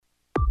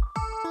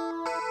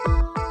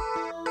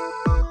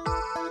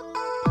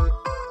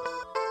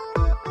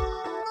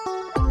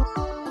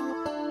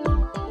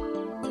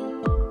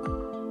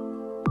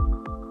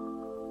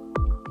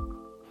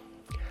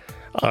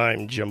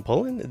I'm Jim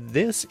Pullen.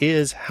 This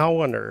is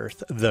How on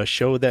Earth, the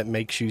show that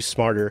makes you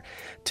smarter.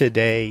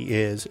 Today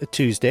is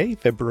Tuesday,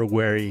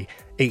 February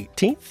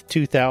 18th,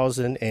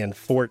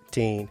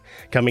 2014.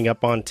 Coming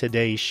up on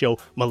today's show,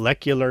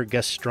 molecular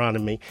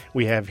gastronomy.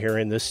 We have here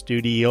in the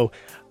studio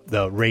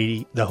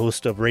the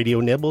host of Radio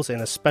Nibbles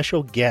and a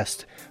special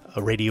guest,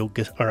 a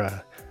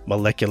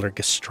molecular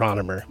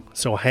gastronomer.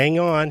 So hang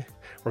on.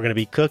 We're going to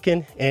be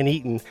cooking and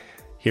eating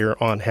here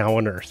on How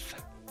on Earth.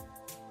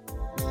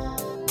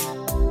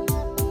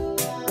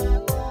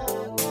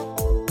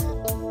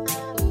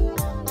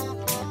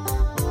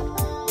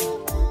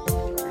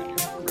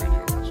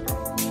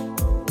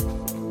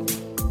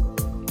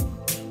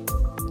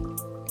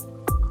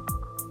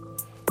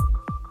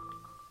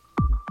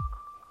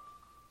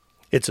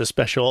 It's a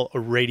special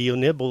Radio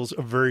Nibbles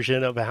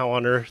version of How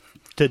on Earth.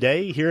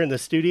 Today, here in the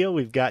studio,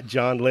 we've got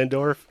John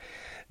Lindorf.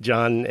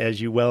 John, as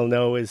you well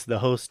know, is the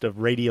host of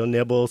Radio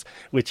Nibbles,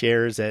 which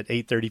airs at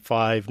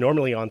 8:35,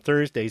 normally on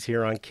Thursdays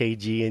here on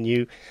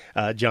KGNU.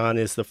 John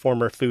is the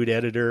former food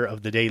editor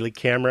of the Daily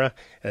Camera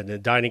and a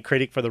dining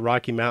critic for the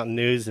Rocky Mountain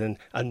News and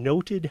a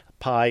noted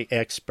pie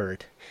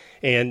expert.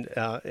 And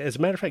as a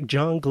matter of fact,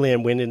 John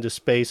Glenn went into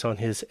space on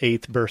his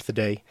 8th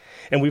birthday.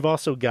 And we've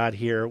also got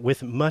here,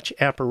 with much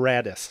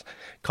apparatus,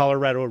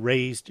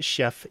 Colorado-raised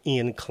chef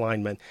Ian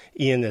Kleinman.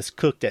 Ian has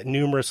cooked at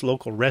numerous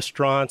local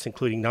restaurants,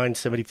 including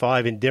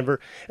 975 in Denver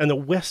and the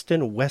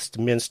Westin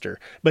Westminster.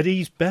 But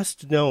he's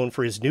best known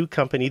for his new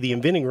company, The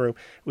Inventing Room,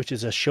 which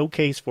is a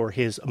showcase for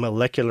his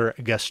molecular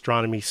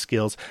gastronomy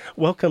skills.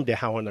 Welcome to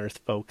How on Earth,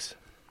 folks.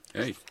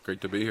 Hey,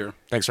 great to be here.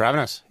 Thanks for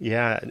having us.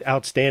 Yeah,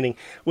 outstanding.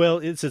 Well,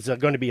 it's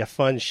going to be a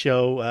fun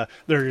show.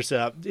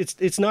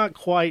 It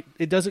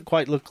doesn't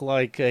quite look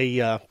like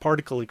a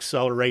particle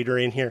accelerator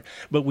in here,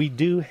 but we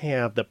do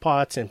have the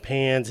pots and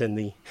pans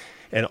and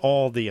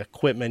all the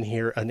equipment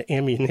here, an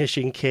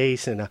ammunition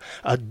case and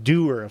a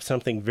dewar of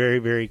something very,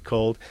 very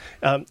cold.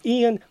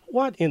 Ian,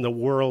 what in the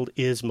world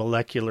is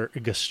molecular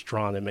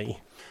gastronomy?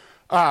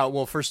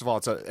 Well, first of all,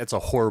 it's a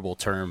horrible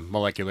term,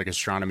 molecular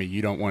gastronomy.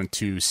 You don't want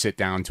to sit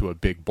down to a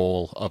big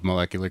bowl of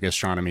molecular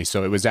gastronomy.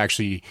 So it was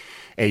actually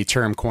a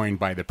term coined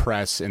by the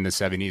press in the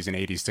 70s and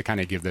 80s to kind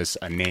of give this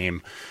a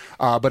name.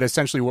 But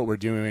essentially what we're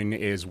doing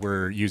is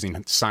we're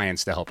using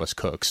science to help us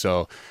cook.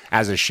 So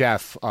as a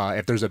chef,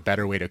 if there's a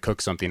better way to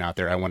cook something out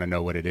there, I want to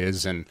know what it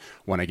is and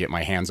want to get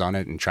my hands on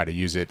it and try to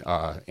use it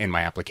in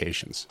my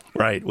applications.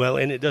 Right. Well,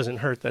 and it doesn't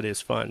hurt that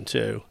it's fun,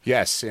 too.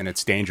 Yes, and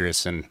it's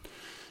dangerous. And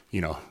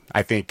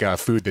I think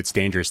food that's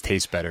dangerous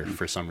tastes better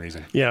for some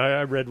reason. Yeah,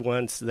 I read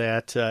once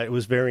that it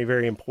was very,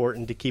 very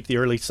important to keep the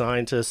early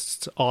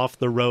scientists off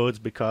the roads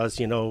because,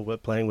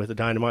 playing with the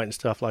dynamite and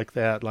stuff like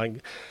that,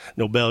 like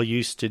Nobel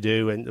used to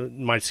do, and it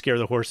might scare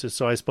the horses.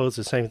 So I suppose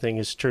the same thing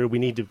is true. We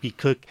need to be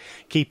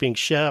keeping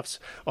chefs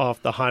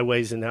off the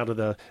highways and out of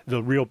the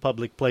real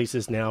public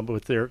places now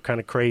with their kind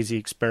of crazy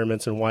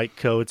experiments and white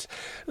coats.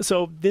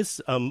 So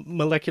this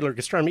molecular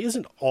gastronomy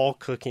isn't all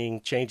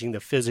cooking, changing the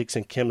physics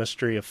and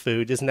chemistry of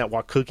food. Isn't that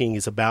what cooking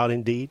is about,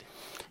 indeed?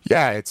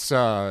 Yeah,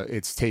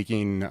 it's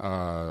taking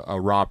a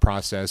raw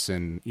process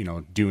and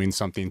doing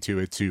something to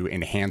it to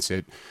enhance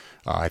it.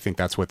 I think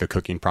that's what the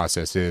cooking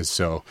process is.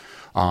 So,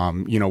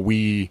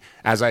 we,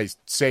 as I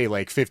say,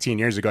 like 15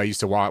 years ago, I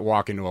used to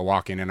walk into a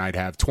walk-in and I'd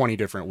have 20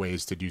 different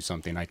ways to do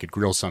something. I could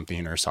grill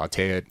something or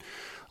saute it.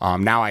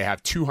 Now I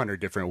have 200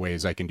 different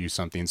ways I can do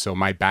something. So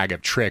my bag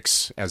of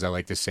tricks, as I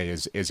like to say,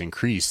 is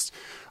increased.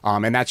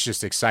 And that's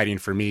just exciting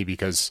for me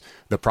because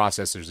the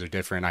processors are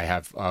different. I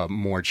have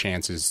more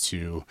chances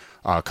to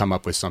come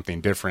up with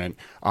something different.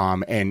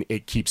 And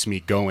it keeps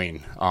me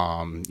going.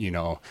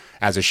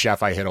 As a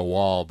chef, I hit a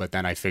wall, but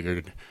then I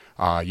figured,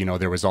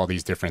 there was all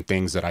these different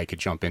things that I could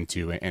jump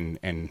into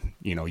and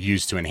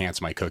use to enhance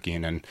my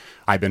cooking. And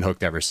I've been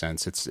hooked ever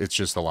since. It's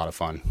just a lot of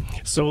fun.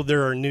 So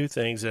there are new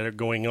things that are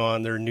going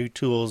on. There are new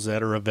tools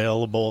that are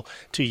available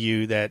to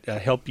you that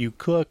help you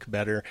cook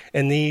better.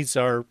 And these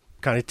are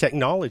kind of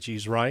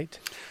technologies, right?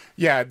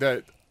 Yeah,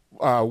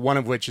 one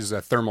of which is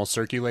a thermal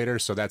circulator.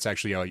 So that's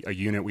actually a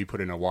unit we put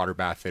in a water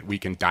bath that we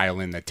can dial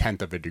in the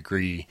 10th of a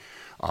degree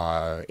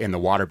in the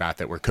water bath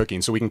that we're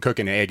cooking. So we can cook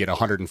an egg at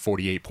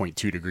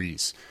 148.2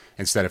 degrees.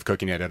 Instead of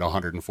cooking it at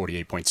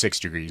 148.6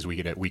 degrees, we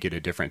get a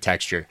different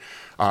texture.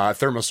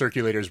 Thermal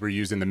circulators were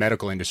used in the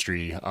medical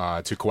industry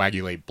to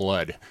coagulate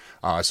blood.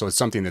 So it's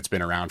something that's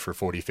been around for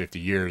 40, 50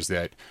 years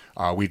that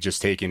we've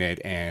just taken it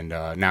and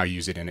now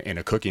use it in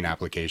a cooking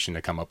application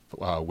to come up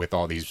with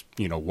all these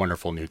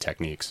wonderful new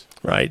techniques.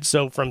 Right.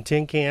 So from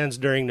tin cans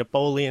during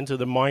Napoleon to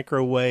the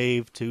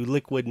microwave to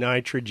liquid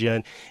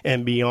nitrogen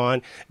and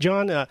beyond.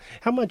 John,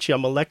 how much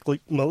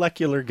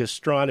molecular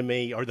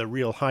gastronomy or the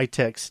real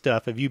high-tech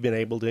stuff have you been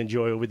able to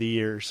enjoy over the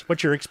years?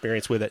 What's your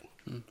experience with it?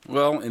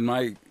 Well, in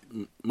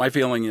my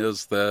feeling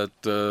is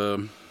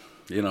that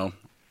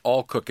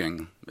all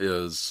cooking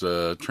is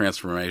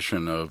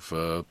transformation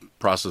of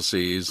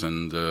processes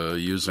and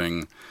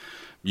using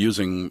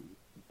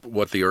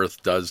what the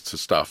earth does to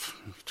stuff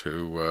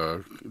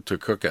to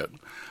cook it.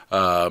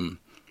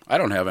 I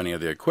don't have any of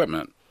the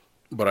equipment,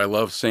 but I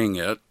love seeing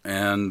it,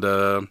 and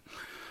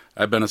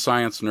I've been a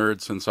science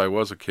nerd since I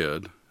was a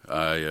kid.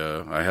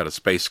 I had a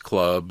space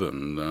club,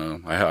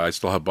 and I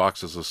still have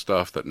boxes of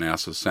stuff that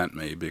NASA sent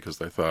me because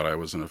they thought I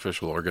was an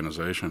official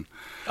organization.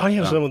 I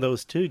have some of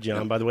those too,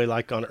 John, by the way,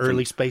 like on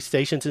early space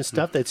stations and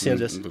stuff that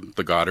sends us.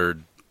 The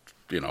Goddard,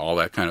 all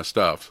that kind of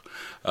stuff.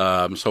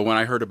 So when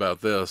I heard about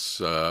this,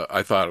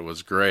 I thought it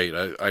was great.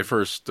 I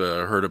first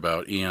heard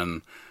about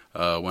Ian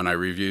when I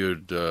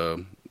reviewed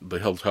the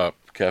Hilltop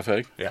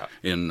Cafe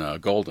in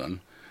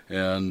Golden.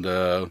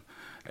 And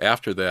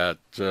after that,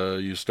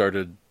 you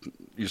started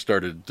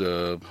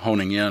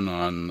honing in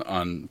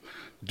on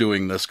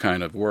doing this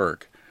kind of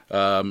work.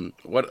 Why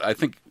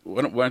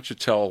don't you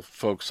tell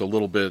folks a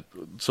little bit?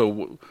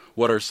 So,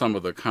 what are some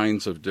of the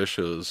kinds of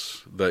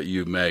dishes that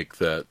you make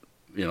that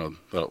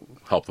that'll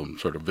help them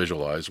sort of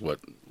visualize what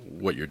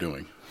you're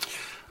doing?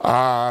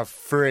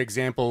 For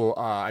example,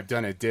 I've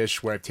done a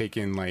dish where I've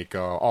taken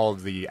all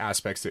of the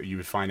aspects that you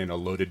would find in a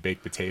loaded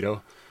baked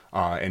potato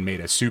and made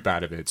a soup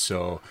out of it.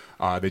 So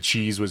the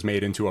cheese was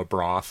made into a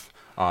broth.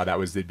 That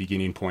was the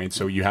beginning point.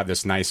 So you have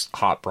this nice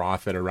hot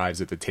broth that arrives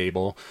at the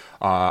table.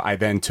 I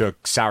then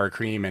took sour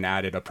cream and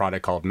added a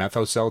product called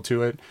Methocel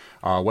to it.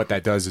 What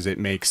that does is it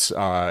makes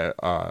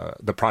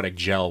the product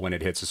gel when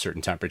it hits a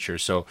certain temperature.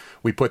 So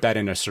we put that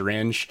in a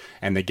syringe,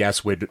 and the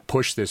guests would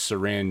push this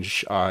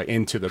syringe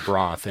into the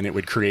broth, and it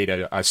would create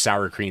a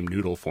sour cream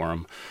noodle for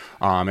them.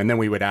 And then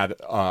we would add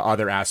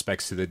other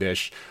aspects to the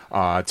dish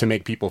to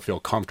make people feel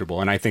comfortable.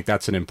 And I think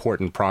that's an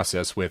important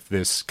process with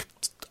this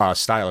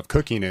style of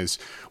cooking is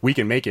we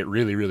can make it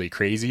really, really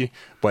crazy,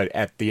 but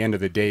at the end of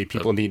the day,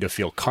 people need to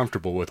feel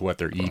comfortable with what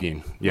they're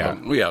eating. Yeah.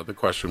 The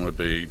question would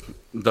be,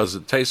 does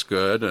it taste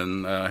good?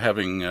 And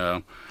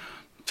having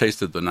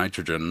tasted the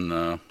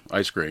nitrogen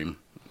ice cream,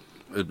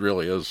 it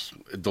really is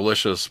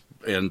delicious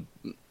and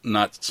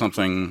not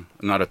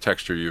a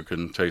texture you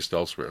can taste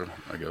elsewhere,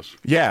 I guess.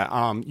 Yeah.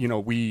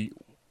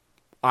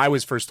 I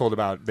was first told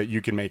about that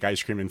you can make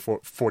ice cream in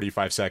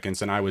 45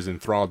 seconds, and I was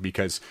enthralled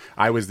because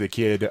I was the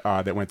kid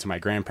that went to my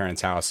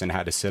grandparents' house and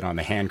had to sit on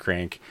the hand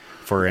crank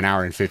for an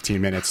hour and 15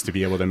 minutes to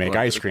be able to make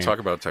ice cream. Talk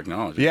about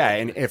technology. Yeah,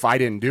 and if I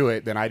didn't do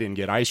it, then I didn't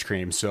get ice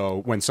cream.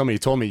 So when somebody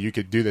told me you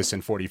could do this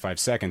in 45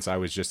 seconds, I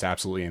was just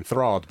absolutely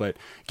enthralled. But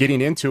getting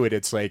into it,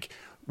 it's like,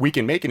 we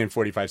can make it in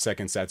 45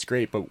 seconds, that's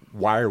great, but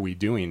why are we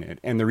doing it?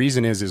 And the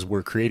reason is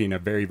we're creating a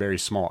very, very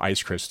small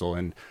ice crystal,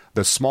 and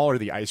the smaller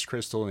the ice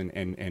crystal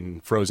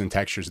and frozen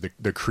textures,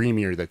 the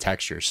creamier the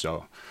texture.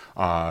 So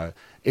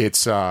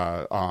it's,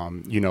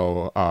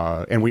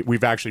 and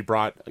we've actually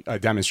brought a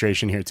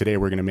demonstration here today.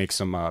 We're going to make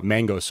some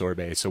mango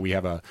sorbet. So we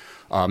have a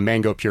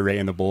mango puree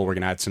in the bowl. We're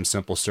going to add some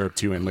simple syrup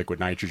too and liquid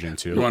nitrogen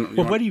too.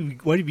 What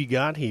have you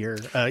got here,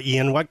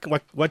 Ian?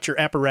 What's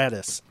your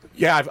apparatus?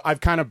 Yeah,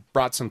 I've kind of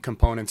brought some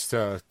components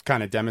to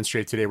kind of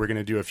demonstrate today. We're going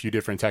to do a few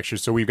different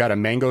textures. So we've got a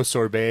mango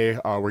sorbet.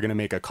 We're going to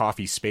make a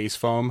coffee space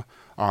foam.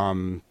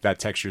 That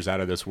texture's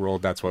out of this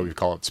world. That's why we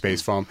call it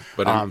space foam.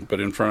 But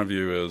in front of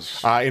you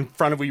is... in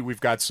front of you, we've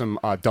got some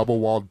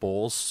double-walled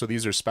bowls. So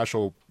these are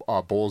special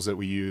bowls that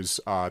we use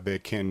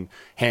that can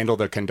handle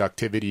the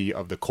conductivity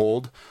of the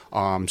cold.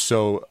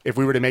 So if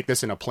we were to make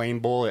this in a plain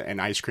bowl, an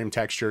ice cream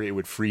texture, it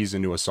would freeze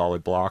into a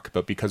solid block.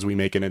 But because we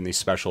make it in these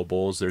special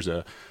bowls, there's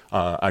a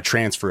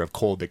transfer of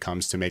cold that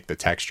comes to make the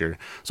texture.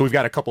 So we've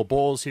got a couple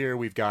bowls here.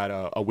 We've got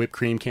a whipped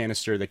cream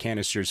canister. The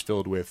canister is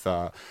filled with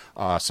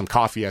some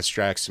coffee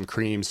extracts, some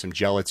cream, some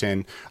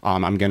gelatin.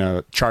 I'm going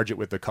to charge it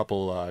with a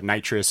couple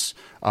nitrous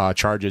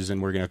charges,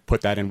 and we're going to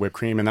put that in whipped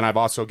cream. And then I've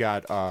also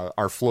got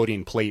our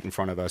floating plate in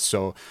front of us.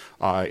 So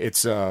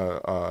it's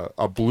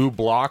a blue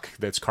block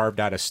that's carved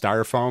out of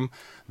styrofoam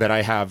that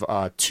I have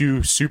two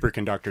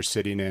superconductors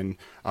sitting in.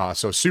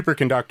 So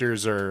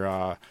superconductors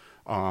are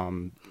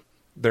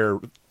they're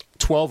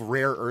 12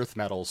 rare earth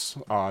metals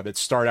that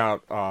start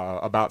out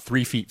about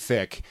 3 feet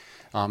thick.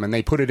 And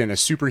they put it in a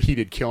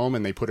superheated kiln,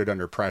 and they put it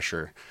under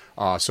pressure.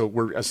 So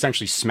we're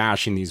essentially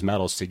smashing these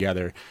metals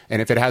together.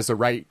 And if it has the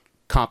right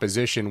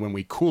composition, when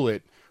we cool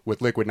it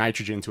with liquid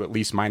nitrogen to at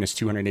least minus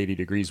 280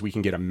 degrees, we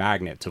can get a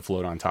magnet to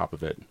float on top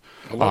of it.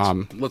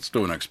 Well, let's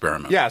do an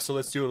experiment. Yeah, so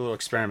let's do a little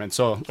experiment.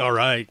 So, all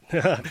right.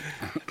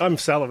 I'm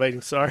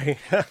salivating, sorry.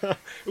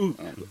 Ooh,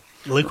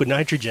 liquid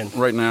nitrogen.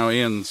 Right now,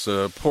 Ian's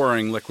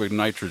pouring liquid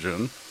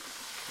nitrogen.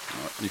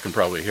 You can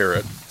probably hear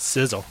it.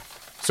 Sizzle.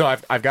 So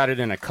I've got it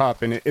in a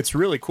cup, and it's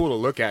really cool to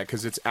look at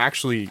because it's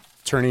actually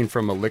turning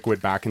from a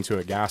liquid back into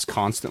a gas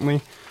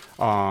constantly.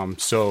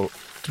 It's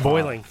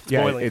boiling.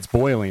 It's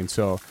boiling.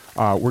 So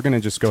we're going to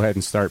just go ahead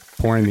and start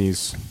pouring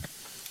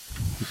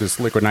this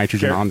liquid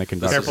nitrogen on the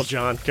conductor. Careful,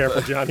 John.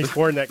 He's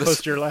pouring that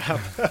close to your lap.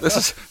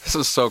 This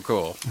is so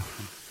cool.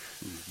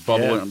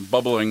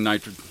 Bubbling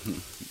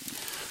nitrogen.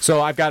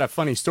 So I've got a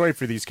funny story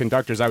for these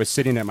conductors. I was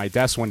sitting at my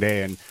desk one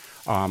day, and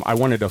I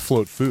wanted to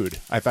float food.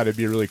 I thought it'd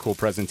be a really cool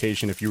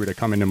presentation if you were to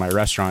come into my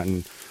restaurant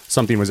and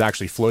something was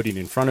actually floating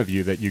in front of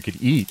you that you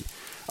could eat.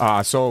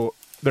 So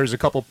there's a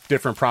couple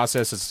different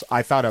processes.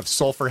 I thought of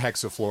sulfur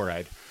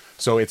hexafluoride.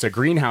 So it's a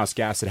greenhouse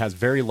gas that has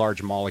very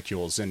large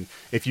molecules. And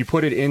if you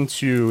put it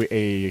into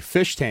a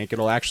fish tank,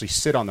 it'll actually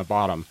sit on the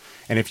bottom.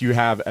 And if you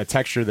have a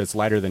texture that's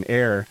lighter than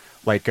air,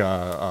 like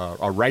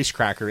a rice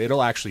cracker,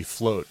 it'll actually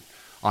float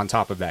on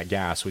top of that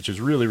gas, which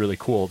is really, really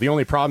cool. The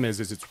only problem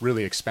is it's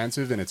really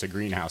expensive and it's a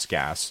greenhouse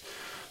gas.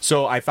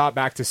 So I thought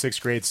back to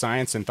 6th grade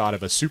science and thought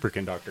of a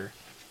superconductor.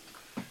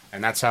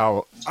 And that's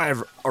how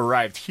I've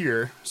arrived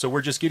here. So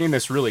we're just getting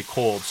this really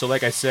cold. So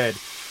like I said,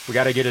 we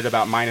got to get it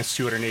about minus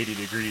 280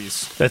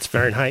 degrees. That's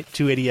Fahrenheit,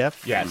 280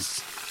 F?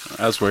 Yes.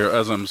 As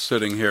I'm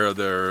sitting here,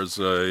 there's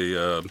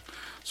a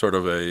sort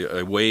of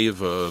a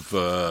wave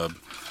of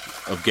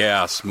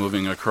gas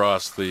moving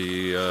across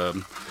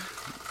the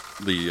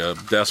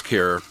desk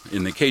here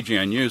in the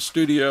KGNU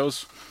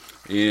studios,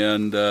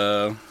 and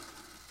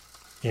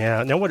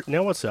yeah.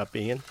 Now what's up,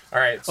 Ian? All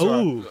right.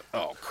 So,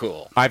 oh,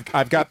 cool.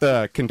 I've got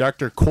the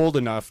conductor cold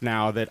enough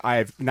now that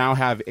I've now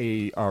have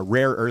a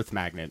rare earth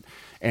magnet,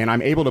 and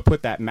I'm able to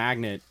put that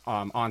magnet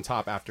on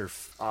top after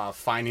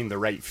finding the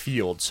right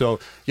field. So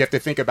you have to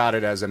think about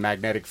it as a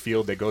magnetic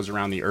field that goes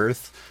around the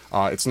earth.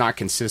 It's not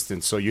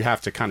consistent, so you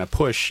have to kind of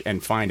push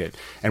and find it.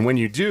 And when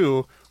you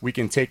do, we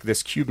can take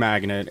this cube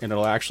magnet and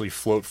it'll actually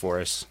float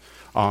for us.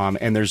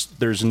 And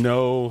there's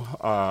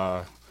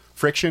no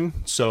friction,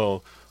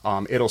 so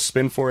it'll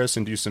spin for us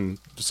and do some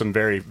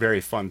very,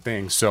 very fun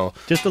things. So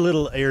just a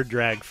little air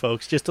drag,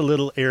 folks. Just a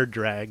little air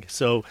drag.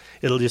 So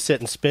it'll just sit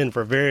and spin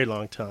for a very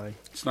long time.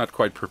 It's not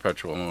quite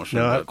perpetual motion.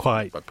 No, not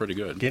quite. But pretty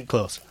good. Getting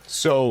close.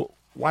 So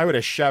why would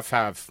a chef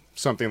have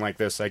something like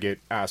this? I get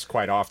asked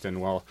quite often.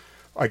 Well,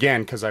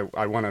 again, because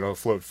I wanted to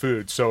float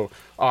food. So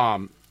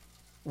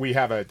we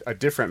have a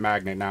different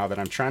magnet now that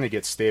I'm trying to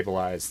get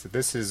stabilized.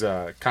 This is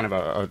kind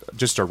of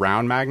just a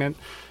round magnet.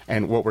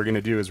 And what we're going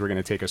to do is we're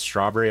going to take a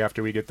strawberry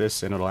after we get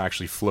this, and it'll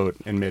actually float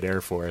in midair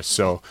for us.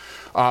 So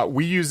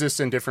we use this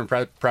in different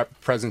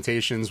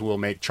presentations. We'll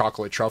make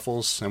chocolate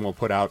truffles, and we'll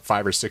put out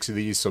 5 or 6 of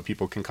these so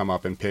people can come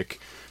up and pick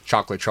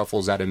chocolate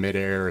truffles out of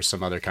midair or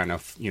some other kind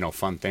of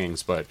fun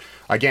things. But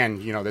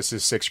again, this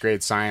is 6th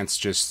grade science,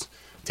 just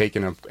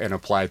taken and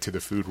applied to the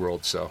food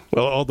world. So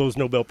well, all those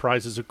Nobel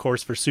Prizes, of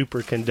course, for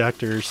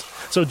superconductors.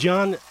 So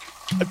John,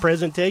 a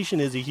presentation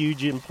is a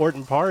huge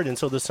important part, and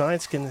so the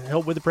science can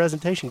help with the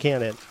presentation,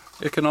 can't it?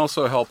 It can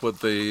also help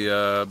with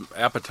the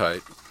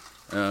appetite.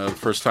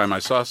 First time I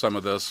saw some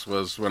of this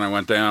was when I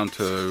went down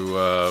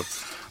to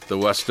the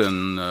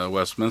Westin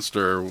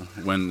Westminster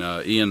when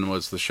Ian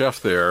was the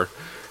chef there,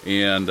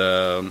 and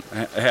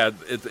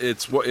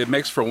it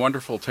makes for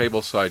wonderful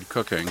tableside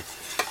cooking,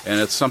 and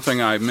it's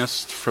something I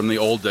missed from the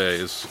old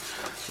days.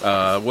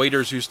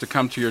 Waiters used to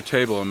come to your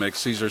table and make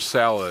Caesar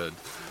salad,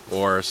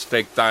 or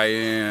steak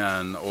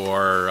Diane,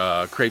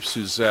 or crepe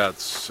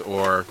Suzettes,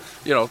 or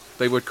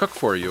they would cook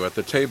for you at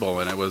the table,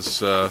 and it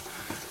was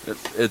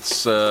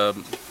it's a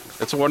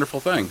wonderful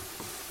thing.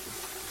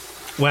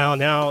 Wow,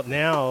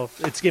 now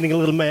it's getting a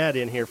little mad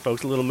in here,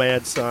 folks. A little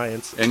mad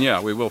science. And yeah,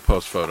 we will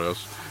post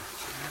photos.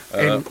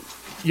 And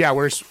yeah,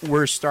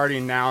 we're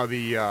starting now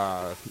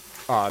the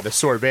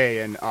sorbet,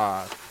 and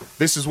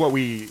this is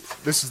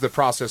the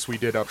process we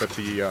did up at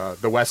the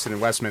Westin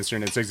in Westminster,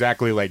 and it's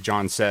exactly like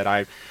John said.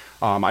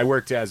 I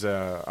worked as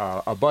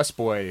a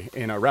busboy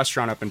in a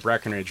restaurant up in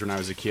Breckenridge when I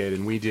was a kid,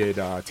 and we did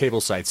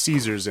tableside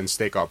Caesars and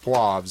steak au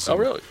poivres. Oh,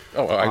 really?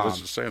 Oh, I was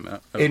just saying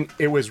that. And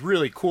it was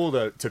really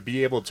cool to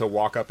be able to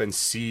walk up and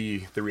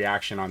see the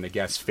reaction on the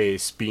guest's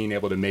face, being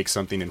able to make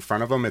something in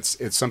front of them.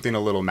 It's something a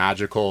little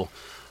magical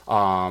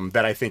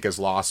that I think is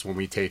lost when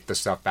we take the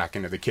stuff back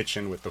into the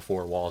kitchen with the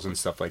 4 walls and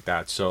stuff like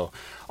that. So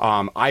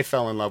I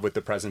fell in love with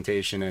the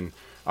presentation, and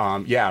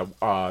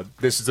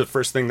this is the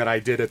first thing that I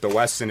did at the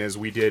Westin is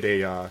we did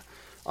a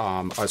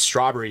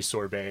strawberry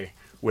sorbet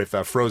with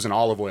frozen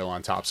olive oil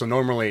on top. So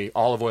normally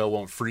olive oil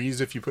won't freeze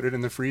if you put it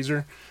in the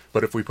freezer,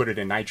 but if we put it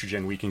in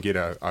nitrogen, we can get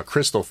a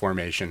crystal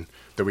formation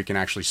that we can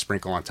actually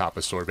sprinkle on top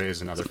of sorbets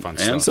and other fun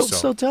stuff.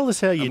 So tell us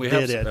how you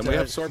did it. And we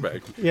have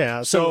sorbet.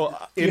 Yeah. So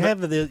you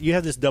have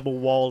this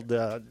double-walled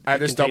I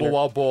had this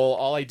double-walled bowl.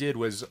 All I did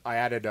was I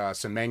added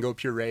some mango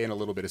puree and a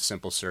little bit of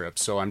simple syrup.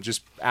 So I'm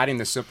just adding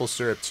the simple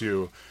syrup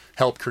to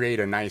help create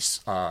a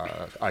nice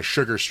a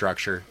sugar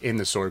structure in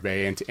the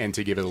sorbet and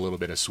to give it a little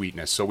bit of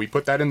sweetness. So we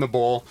put that in the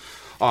bowl.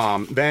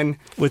 Then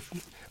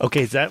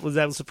that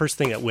was the first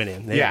thing that went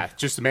in there. Yeah,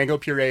 just the mango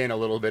puree and a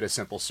little bit of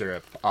simple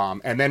syrup.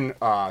 And then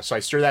so I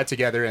stir that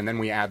together, and then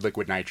we add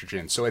liquid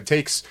nitrogen. So it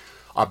takes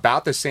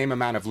about the same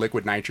amount of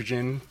liquid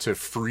nitrogen to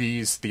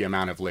freeze the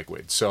amount of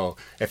liquid. So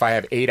if I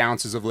have 8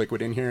 ounces of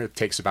liquid in here, it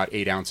takes about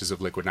 8 ounces of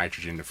liquid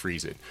nitrogen to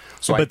freeze it.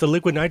 But the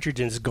liquid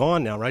nitrogen is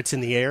gone now, right? It's in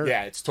the air?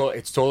 Yeah, it's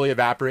totally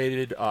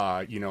evaporated.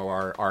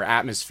 Our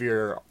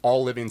atmosphere,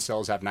 all living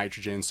cells have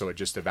nitrogen, so it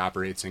just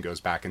evaporates and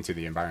goes back into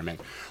the environment.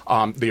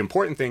 The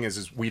important thing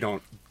is we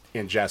don't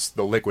ingest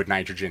the liquid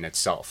nitrogen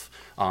itself.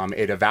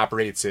 It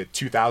evaporates at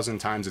 2,000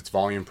 times its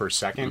volume per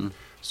second. Mm-hmm.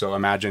 So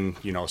imagine,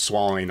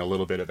 swallowing a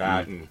little bit of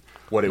that and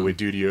what it would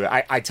do to you.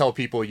 I tell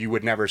people you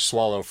would never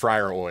swallow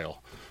fryer oil.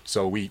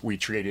 So we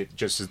treat it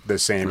just the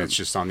same. It's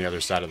just on the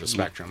other side of the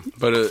spectrum.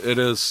 But it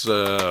is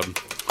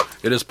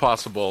it is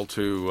possible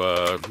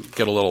to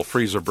get a little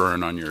freezer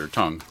burn on your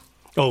tongue.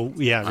 Oh,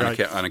 yeah, right.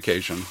 On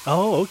occasion.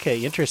 Oh,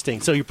 okay, interesting.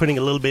 So you're putting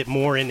a little bit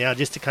more in now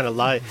just to kind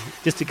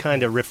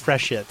of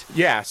refresh it.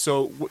 Yeah.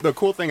 So the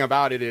cool thing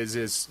about it is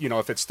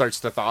if it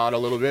starts to thaw out a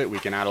little bit, we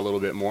can add a little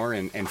bit more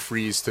and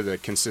freeze to the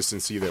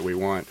consistency that we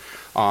want.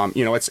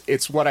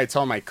 It's what I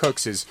tell my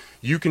cooks is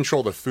you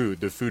control the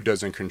food. The food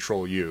doesn't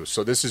control you.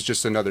 So this is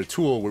just another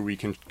tool where we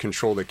can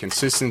control the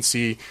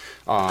consistency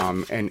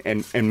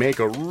and make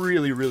a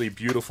really, really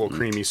beautiful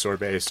creamy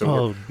sorbet.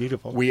 So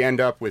beautiful. We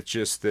end up with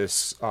just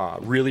this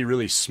really,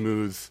 really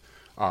smooth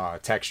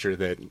texture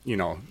that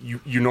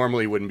you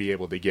normally wouldn't be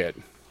able to get.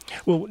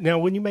 Well, now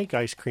when you make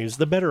ice creams,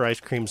 the better ice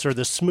creams are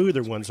the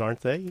smoother ones,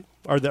 aren't they?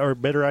 Are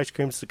better ice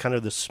creams the kind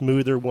of the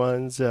smoother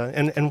ones?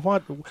 And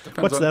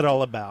what's that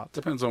all about?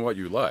 Depends on what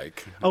you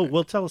like. Oh,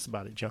 well, tell us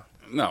about it, John.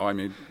 No, I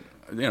mean,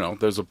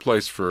 there's a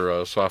place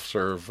for soft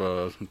serve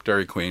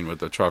Dairy Queen with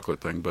the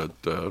chocolate thing, but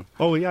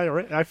oh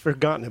yeah, I've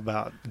forgotten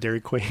about Dairy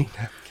Queen.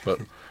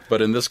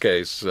 but in this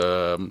case,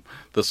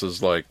 this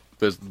is like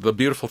the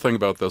beautiful thing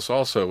about this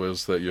also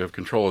is that you have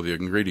control of the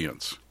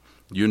ingredients.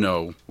 You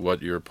know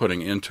what you're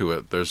putting into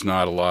it. There's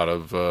not a lot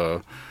of,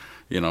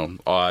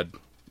 odd,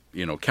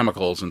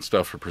 chemicals and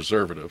stuff for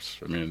preservatives.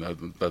 I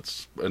mean,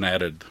 that's an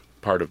added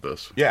part of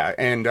this. Yeah,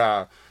 and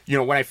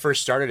when I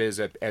first started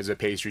as a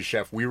pastry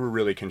chef, we were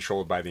really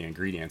controlled by the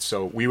ingredients.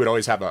 So we would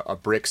always have a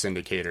Brix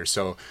indicator.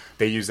 So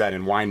they use that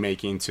in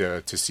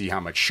winemaking to see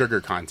how much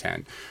sugar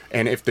content.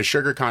 And if the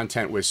sugar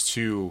content was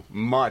too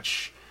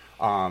much,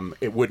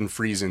 it wouldn't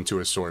freeze into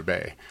a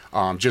sorbet.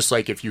 Just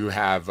like if you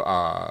have,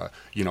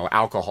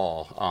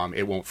 alcohol,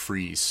 it won't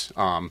freeze.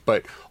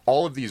 But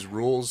all of these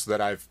rules that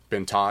I've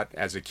been taught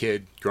as a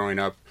kid growing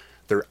up,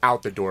 they're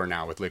out the door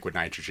now with liquid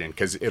nitrogen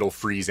because it'll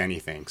freeze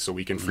anything. So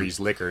we can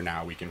freeze liquor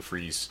now. We can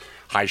freeze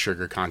high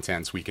sugar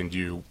contents. We can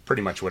do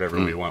pretty much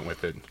whatever we want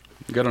with it.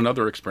 You got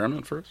another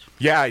experiment for us?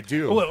 Yeah, I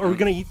do. Well, are we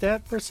going to eat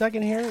that for a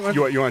second here?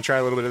 You want to try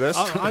a little bit of this?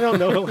 I don't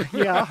know.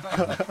 Yeah.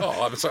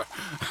 Oh, I'm sorry.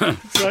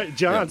 Sorry,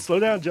 John, slow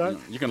down,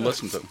 John. You can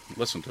listen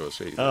to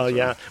us eat. Oh,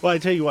 yeah. Well, I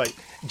tell you what,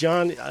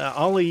 John,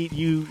 I'll eat.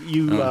 You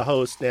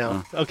host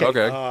now. Okay.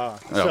 Okay.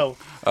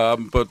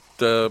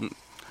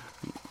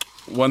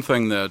 One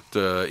thing that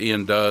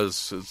Ian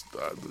does is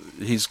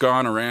he's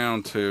gone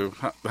around to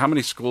how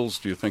many schools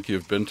do you think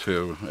you've been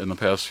to in the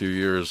past few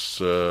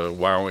years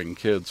wowing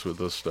kids with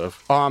this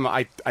stuff?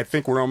 I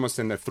think we're almost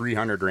in the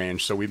 300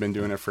 range, so we've been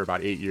doing it for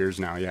about 8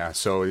 years now. Yeah,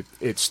 so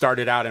it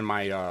started out in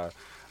my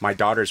my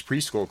daughter's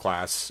preschool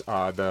class.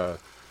 The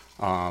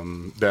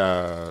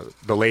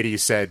lady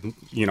said,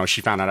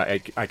 she found out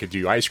I could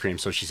do ice cream,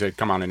 so she said,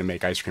 come on in and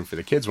make ice cream for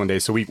the kids one day.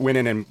 So we went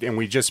in and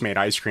we just made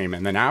ice cream,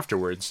 and then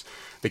afterwards,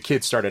 the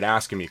kids started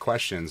asking me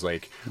questions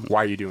like,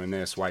 why are you doing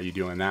this? Why are you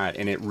doing that?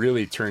 And it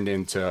really turned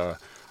into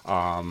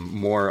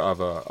more of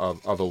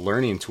a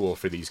learning tool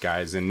for these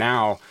guys. And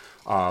now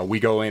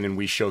we go in and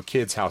we show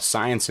kids how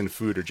science and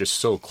food are just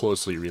so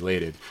closely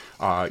related.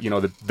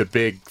 The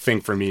big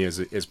thing for me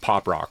is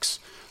Pop Rocks.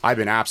 I've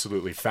been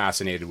absolutely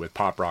fascinated with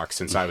Pop Rocks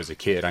since I was a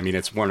kid. I mean,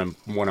 it's one of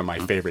my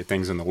favorite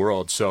things in the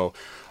world. So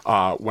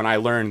when I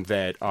learned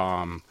that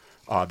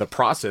the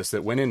process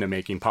that went into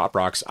making Pop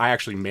Rocks, I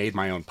actually made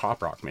my own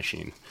Pop Rock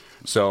machine.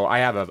 So I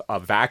have a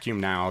vacuum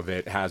now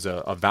that has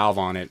a valve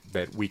on it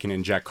that we can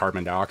inject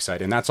carbon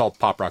dioxide, and that's all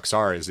Pop Rocks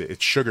are. Is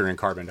it's sugar and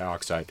carbon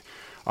dioxide.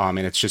 And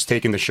it's just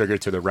taking the sugar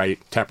to the right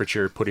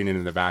temperature, putting it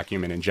in the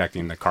vacuum, and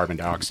injecting the carbon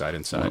dioxide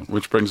inside.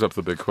 Which brings up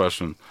the big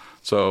question.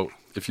 So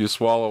if you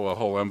swallow a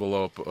whole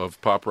envelope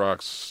of Pop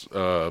Rocks,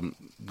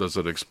 does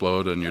it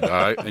explode and you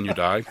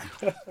die?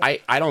 I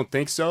don't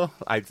think so.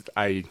 I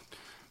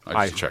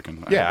was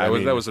checking. Yeah,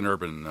 that was an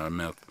urban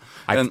myth.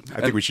 I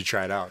think we should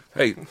try it out.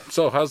 Hey,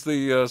 so how's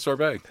the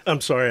sorbet?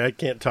 I'm sorry, I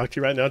can't talk to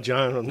you right now,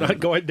 John. I'm not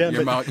going down.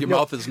 Your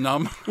mouth is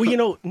numb.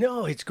 Well,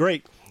 no, it's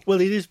great. Well,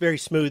 it is very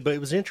smooth, but it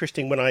was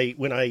interesting when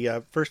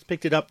I first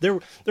picked it up. There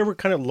were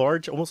kind of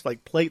large, almost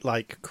like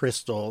plate-like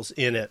crystals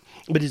in it,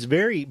 but it's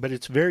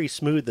very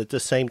smooth at the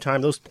same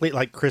time. Those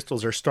plate-like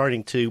crystals are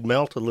starting to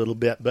melt a little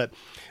bit, but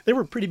they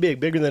were pretty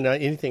bigger than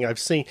anything I've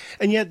seen,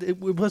 and yet it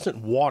wasn't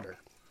water.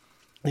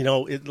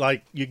 It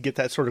like you get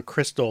that sort of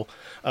crystal,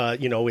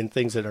 in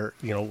things that are,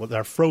 that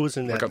are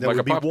frozen that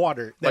would be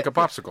water. Like a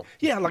popsicle.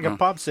 Yeah, like a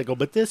popsicle.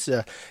 But this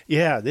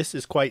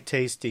is quite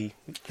tasty.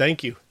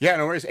 Thank you. Yeah,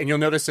 no worries. And you'll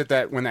notice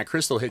that when that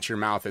crystal hits your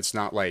mouth, it's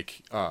not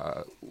like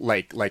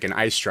an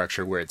ice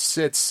structure where it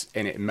sits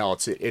and it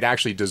melts. It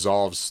actually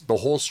dissolves. The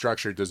whole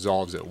structure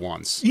dissolves at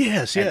once.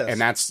 Yes. And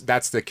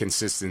that's the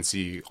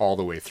consistency all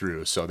the way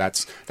through. So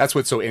that's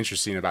what's so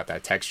interesting about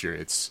that texture.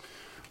 It's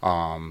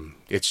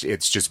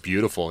just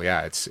beautiful.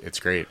 Yeah, it's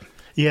great.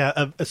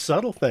 Yeah, a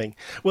subtle thing.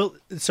 Well,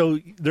 so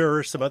there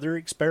are some other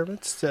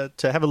experiments to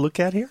have a look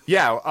at here?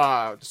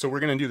 Yeah, so we're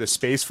going to do the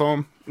space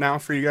foam now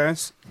for you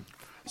guys.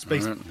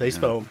 Space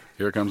foam.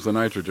 Here comes the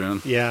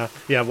nitrogen. Yeah,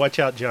 watch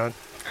out, John.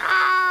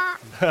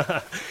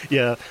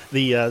 Yeah,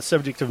 the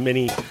subject of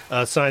many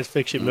science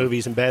fiction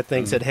movies and bad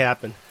things that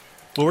happen.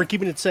 Well, we're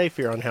keeping it safe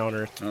here on How on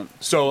Earth.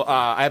 So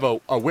I have a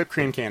whipped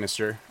cream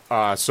canister.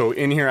 So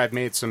in here, I've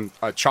made some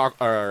a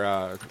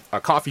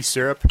coffee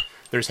syrup.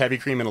 There's heavy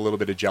cream and a little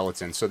bit of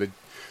gelatin. So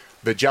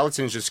the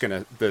gelatin is just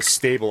going to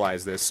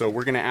stabilize this. So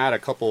we're going to add a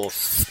couple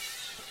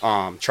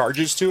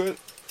charges to it.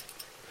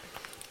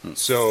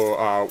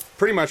 So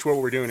pretty much what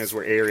we're doing is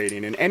we're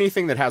aerating. And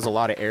anything that has a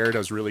lot of air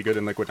does really good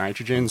in liquid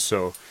nitrogen.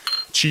 So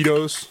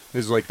Cheetos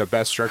is like the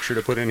best structure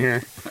to put in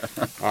here.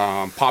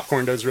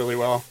 Popcorn does really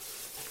well.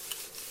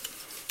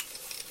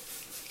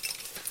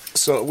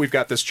 So we've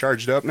got this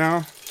charged up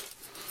now.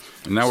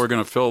 And now we're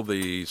going to fill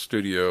the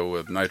studio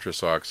with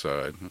nitrous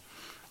oxide.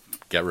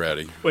 Get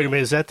ready. Wait a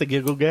minute, is that the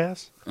giggle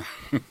gas?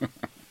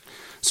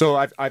 So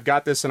I've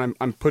got this, and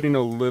I'm putting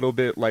a little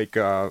bit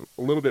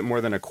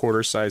more than a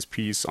quarter size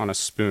piece on a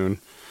spoon,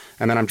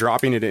 and then I'm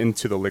dropping it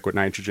into the liquid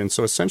nitrogen.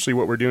 So essentially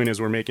what we're doing is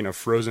we're making a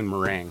frozen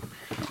meringue.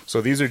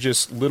 So these are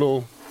just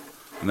little...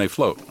 And they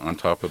float on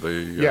top of the...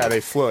 Yeah, they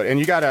float. And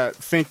you got to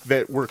think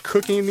that we're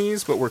cooking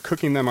these, but we're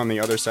cooking them on the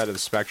other side of the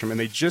spectrum, and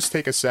they just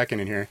take a second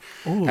in here.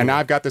 Ooh. And now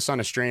I've got this on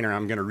a strainer.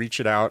 I'm going to reach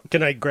it out.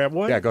 Can I grab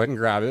one? Yeah, go ahead and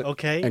grab it.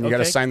 Okay. And you got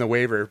to sign the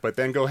waiver, but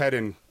then go ahead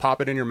and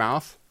pop it in your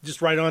mouth.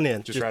 Just right on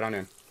in. Just right on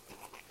in.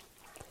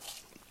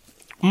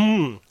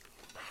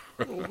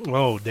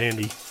 Oh,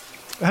 dandy.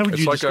 How would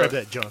you describe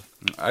that, John?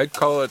 I'd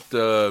call it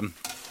a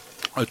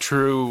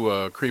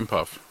true cream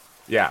puff.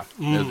 Yeah.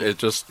 It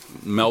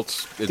just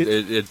melts.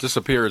 It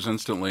disappears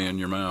instantly in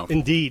your mouth.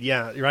 Indeed,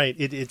 yeah, right.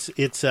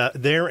 It's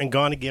there and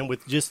gone again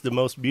with just the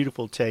most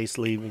beautiful taste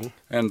leaving.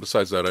 And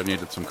besides that, I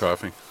needed some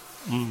coffee.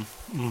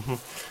 Mm-hmm.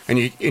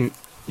 And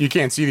you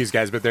can't see these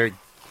guys, but they've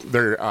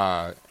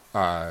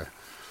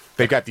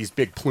got these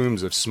big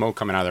plumes of smoke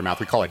coming out of their mouth.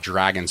 We call it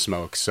dragon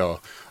smoke. So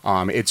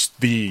it's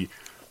the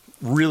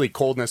really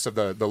coldness of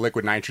the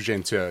liquid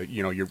nitrogen to,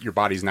 your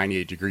body's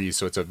 98 degrees.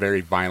 So it's a very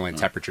violent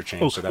temperature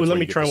change. Oh, so that's well, let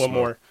me try one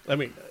more.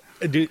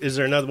 Is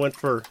there another one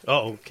for,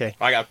 okay.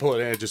 I got to pull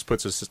it in. It just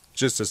puts us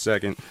just a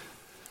second.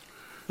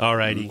 All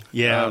righty.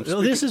 Yeah.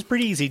 This is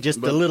pretty easy.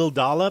 Just a little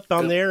dollop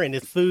on there, and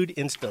it's food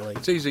instantly.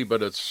 It's easy,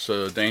 but it's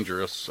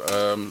dangerous.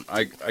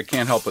 I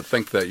can't help but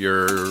think that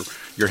your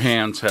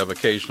hands have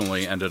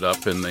occasionally ended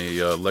up in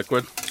the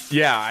liquid.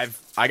 Yeah,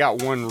 I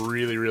got one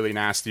really, really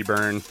nasty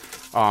burn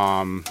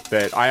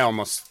that I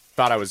almost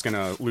thought I was going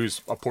to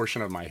lose a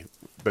portion of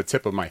the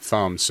tip of my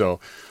thumb. So,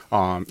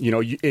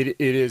 it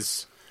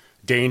is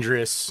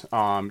dangerous.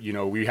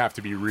 We have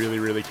to be really,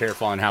 really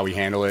careful on how we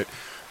handle it.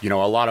 A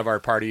lot of our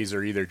parties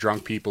are either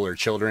drunk people or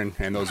children,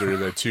 and those are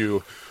the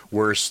two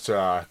worst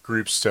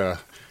groups to,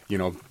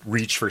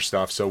 reach for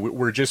stuff. So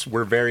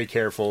we're very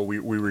careful. We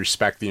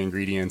respect the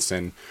ingredients,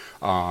 and,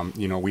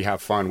 we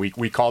have fun.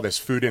 We call this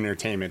food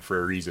entertainment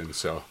for a reason.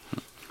 So,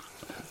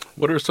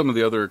 what are some of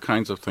the other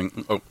kinds of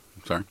things? Oh,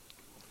 sorry.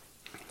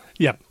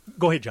 Yeah,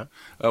 go ahead, John.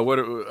 What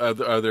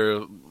are there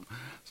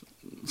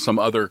some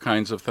other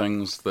kinds of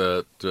things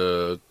that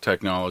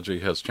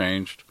technology has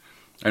changed?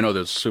 I know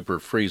there's super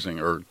freezing,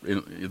 or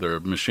there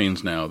are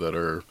machines now that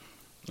are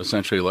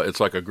essentially, it's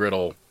like a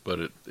griddle,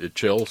 but it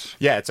chills.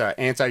 Yeah, it's an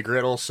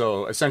anti-griddle.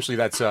 So essentially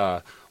that's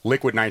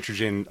liquid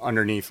nitrogen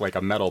underneath like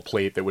a metal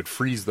plate that would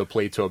freeze the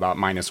plate to about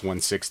minus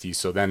 160.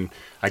 So then,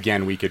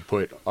 again, we could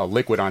put a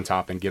liquid on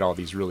top and get all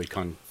these really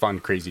fun,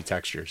 crazy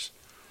textures.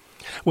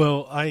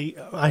 Well,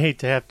 I hate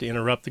to have to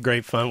interrupt the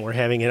great fun we're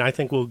having, and I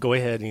think we'll go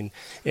ahead and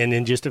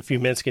in just a few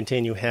minutes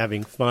continue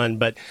having fun.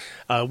 But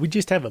we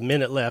just have a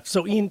minute left.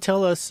 So, Ian,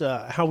 tell us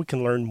how we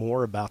can learn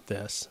more about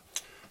this.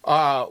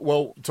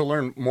 Well, to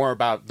learn more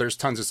about, there's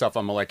tons of stuff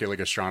on molecular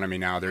gastronomy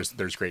now.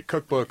 There's great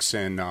cookbooks,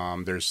 and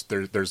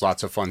there's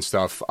lots of fun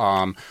stuff.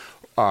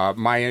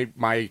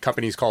 My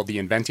company's called The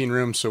Inventing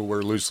Room, so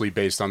we're loosely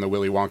based on the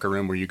Willy Wonka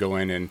room where you go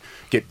in and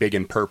get big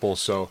and purple.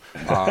 So,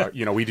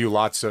 we do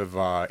lots of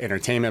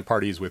entertainment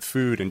parties with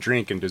food and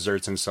drink and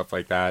desserts and stuff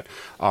like that.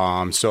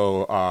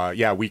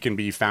 We can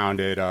be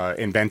found at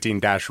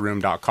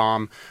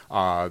inventing-room.com.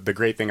 The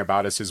great thing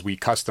about us is we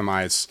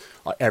customize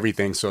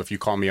everything. So if you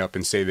call me up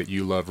and say that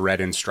you love red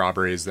and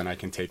strawberries, then I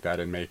can take that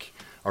and make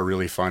a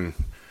really fun,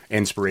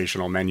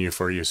 inspirational menu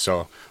for you.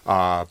 So,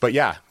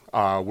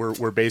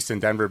 we're based in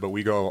Denver, but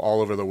we go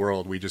all over the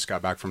world. We just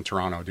got back from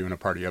Toronto doing a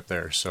party up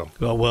there. So,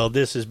 well,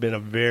 this has been a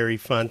very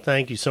fun.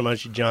 Thank you so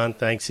much, John.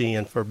 Thanks,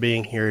 Ian, for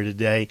being here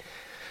today.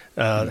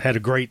 Had a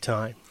great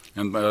time.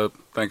 And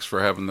thanks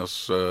for having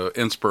this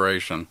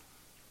inspiration.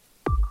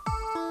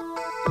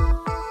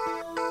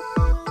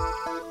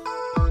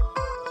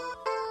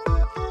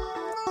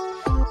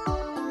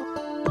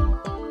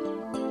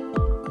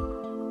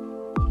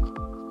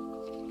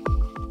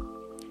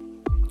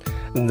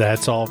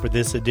 That's all for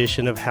this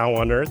edition of How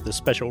on Earth, the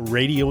special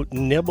Radio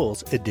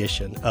Nibbles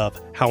edition of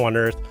How on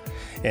Earth.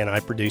 And I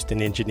produced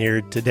and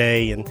engineered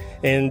today, and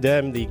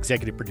I'm the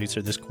executive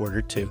producer this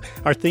quarter, too.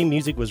 Our theme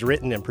music was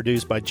written and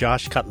produced by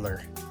Josh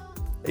Cutler.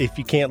 If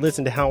you can't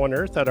listen to How on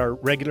Earth at our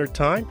regular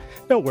time,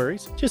 no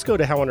worries. Just go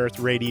to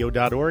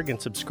howonearthradio.org and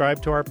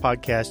subscribe to our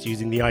podcast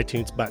using the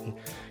iTunes button.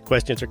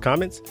 Questions or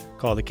comments?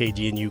 Call the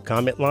KGNU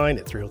comment line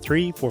at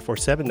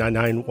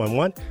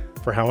 303-447-9911.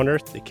 For How on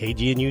Earth, the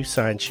KGNU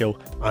Science Show,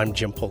 I'm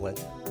Jim Pullen.